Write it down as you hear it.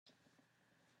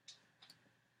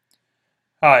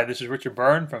Hi, this is Richard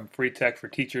Byrne from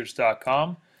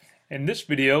freetechforteachers.com. In this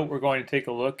video, we're going to take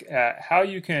a look at how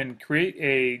you can create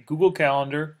a Google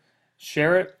Calendar,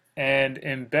 share it, and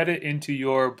embed it into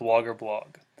your Blogger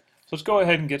blog. So let's go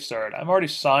ahead and get started. I'm already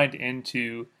signed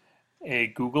into a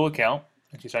Google account.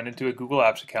 Actually signed into a Google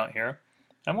Apps account here.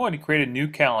 I'm going to create a new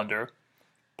calendar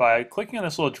by clicking on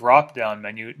this little drop-down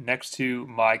menu next to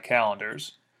My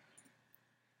Calendars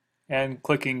and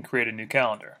clicking Create a New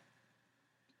Calendar.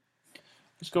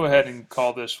 Let's go ahead and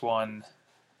call this one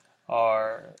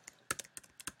our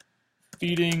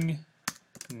feeding,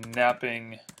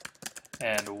 napping,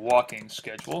 and walking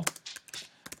schedule.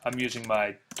 I'm using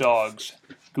my dog's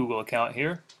Google account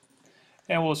here,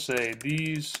 and we'll say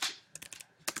these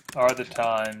are the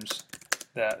times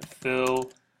that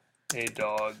fill a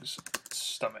dog's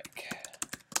stomach.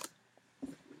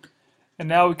 And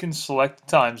now we can select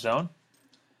the time zone.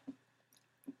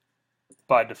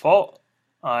 By default,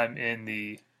 I'm in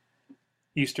the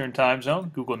Eastern time zone.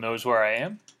 Google knows where I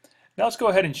am. Now let's go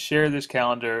ahead and share this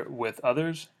calendar with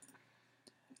others.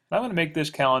 I'm going to make this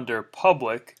calendar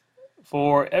public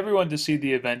for everyone to see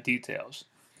the event details.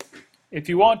 If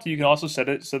you want to, you can also set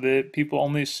it so that people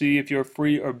only see if you're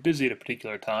free or busy at a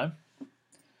particular time.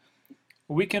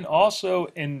 We can also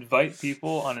invite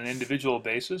people on an individual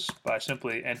basis by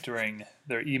simply entering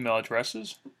their email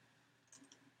addresses.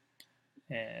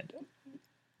 And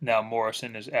now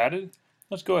Morrison is added.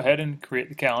 Let's go ahead and create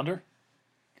the calendar.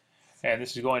 And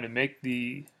this is going to make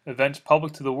the events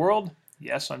public to the world.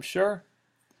 Yes, I'm sure.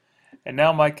 And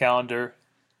now my calendar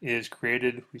is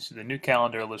created. We see the new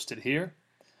calendar listed here.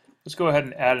 Let's go ahead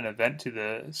and add an event to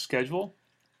the schedule.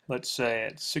 Let's say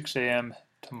at 6 a.m.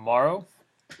 tomorrow,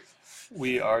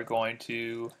 we are going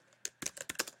to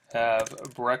have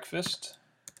breakfast.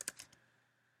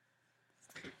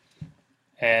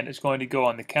 And it's going to go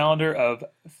on the calendar of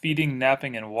feeding,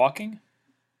 napping, and walking,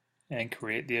 and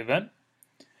create the event.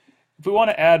 If we want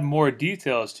to add more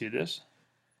details to this,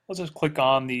 let's just click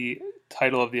on the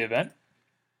title of the event.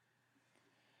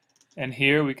 And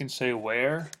here we can say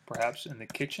where, perhaps in the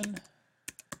kitchen.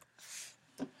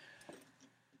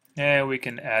 And we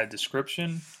can add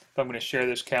description. If I'm going to share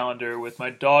this calendar with my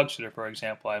dog sitter, for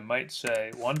example, I might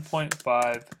say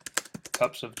 1.5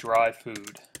 cups of dry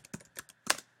food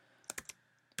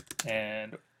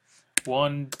and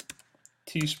 1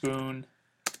 teaspoon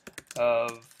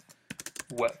of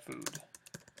wet food.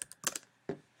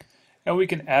 And we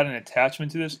can add an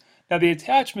attachment to this. Now the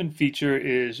attachment feature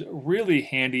is really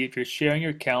handy if you're sharing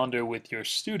your calendar with your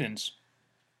students,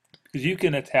 because you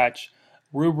can attach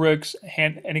rubrics,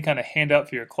 any kind of handout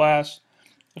for your class.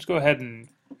 Let's go ahead and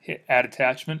hit add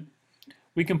attachment.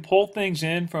 We can pull things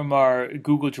in from our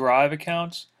Google Drive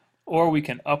accounts, or we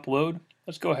can upload.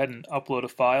 Let's go ahead and upload a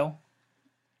file.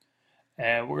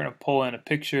 And we're going to pull in a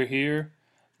picture here.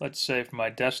 Let's say from my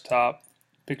desktop,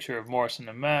 picture of Morrison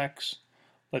and Max.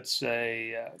 Let's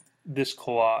say this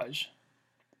collage.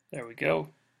 There we go.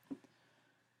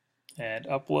 And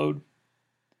upload.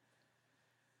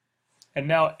 And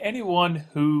now anyone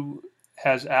who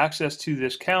has access to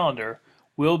this calendar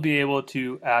will be able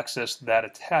to access that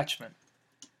attachment.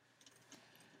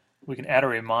 We can add a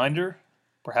reminder.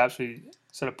 Perhaps we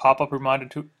set a pop-up reminder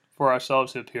for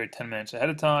ourselves to appear 10 minutes ahead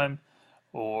of time,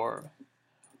 or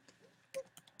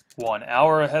 1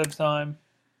 hour ahead of time.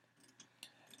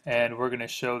 And we're going to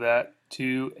show that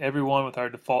to everyone with our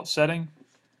default setting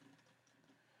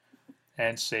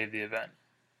and save the event.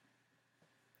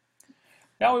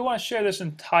 Now we want to share this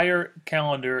entire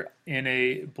calendar in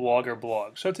a Blogger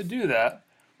blog. So to do that,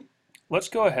 let's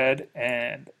go ahead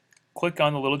and click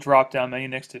on the little drop-down menu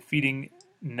next to feeding,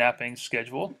 napping,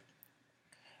 schedule.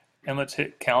 And let's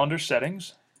hit calendar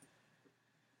settings.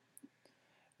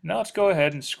 Now let's go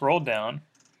ahead and scroll down,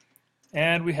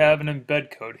 and we have an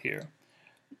embed code here.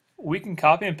 We can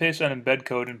copy and paste that embed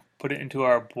code and put it into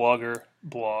our Blogger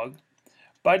blog.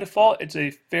 By default, it's a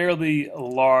fairly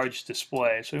large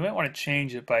display, so we might want to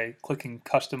change it by clicking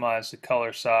Customize the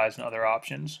color, size, and other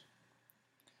options.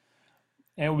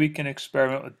 And we can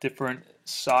experiment with different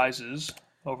sizes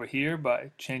over here by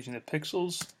changing the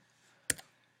pixels.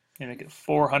 And make it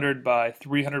 400 by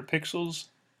 300 pixels,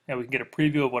 and we can get a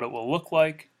preview of what it will look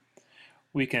like.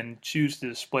 We can choose to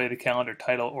display the calendar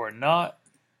title or not.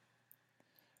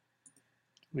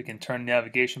 We can turn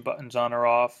navigation buttons on or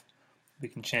off. We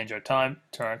can change our time,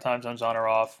 turn our time zones on or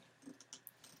off.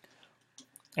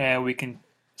 And we can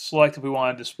select if we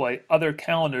want to display other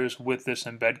calendars with this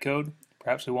embed code.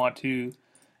 Perhaps we want to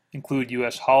include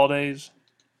US holidays.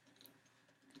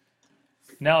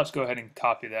 Now let's go ahead and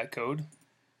copy that code.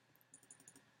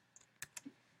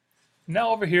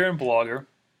 Now over here in Blogger,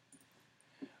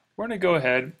 we're going to go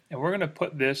ahead and we're going to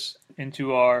put this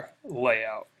into our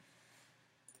layout.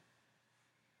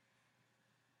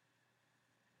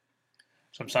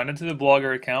 So I'm signed into the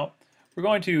Blogger account. We're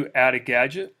going to add a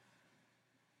gadget.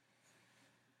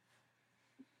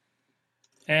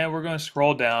 And we're going to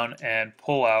scroll down and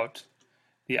pull out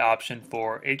the option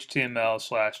for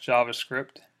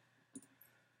HTML/JavaScript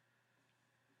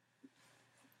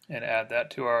and add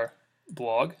that to our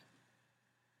blog.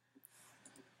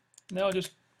 Now I'll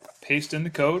just paste in the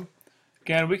code.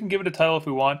 Again, we can give it a title if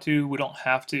we want to. We don't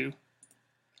have to.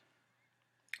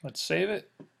 Let's save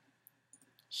it.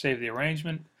 Save the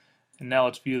arrangement. And now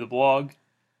let's view the blog.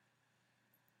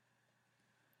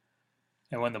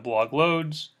 And when the blog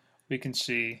loads, we can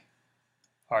see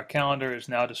our calendar is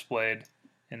now displayed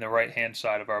in the right-hand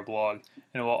side of our blog,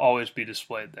 and it will always be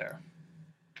displayed there.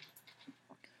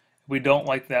 If we don't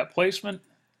like that placement,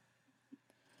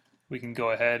 we can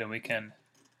go ahead and we can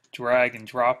drag and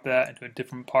drop that into a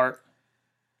different part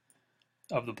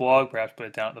of the blog, perhaps put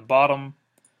it down at the bottom.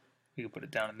 We can put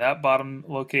it down in that bottom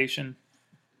location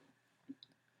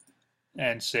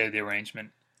and save the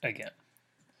arrangement again.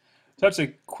 So that's a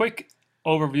quick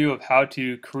overview of how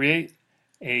to create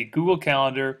a Google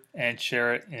Calendar and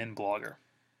share it in Blogger.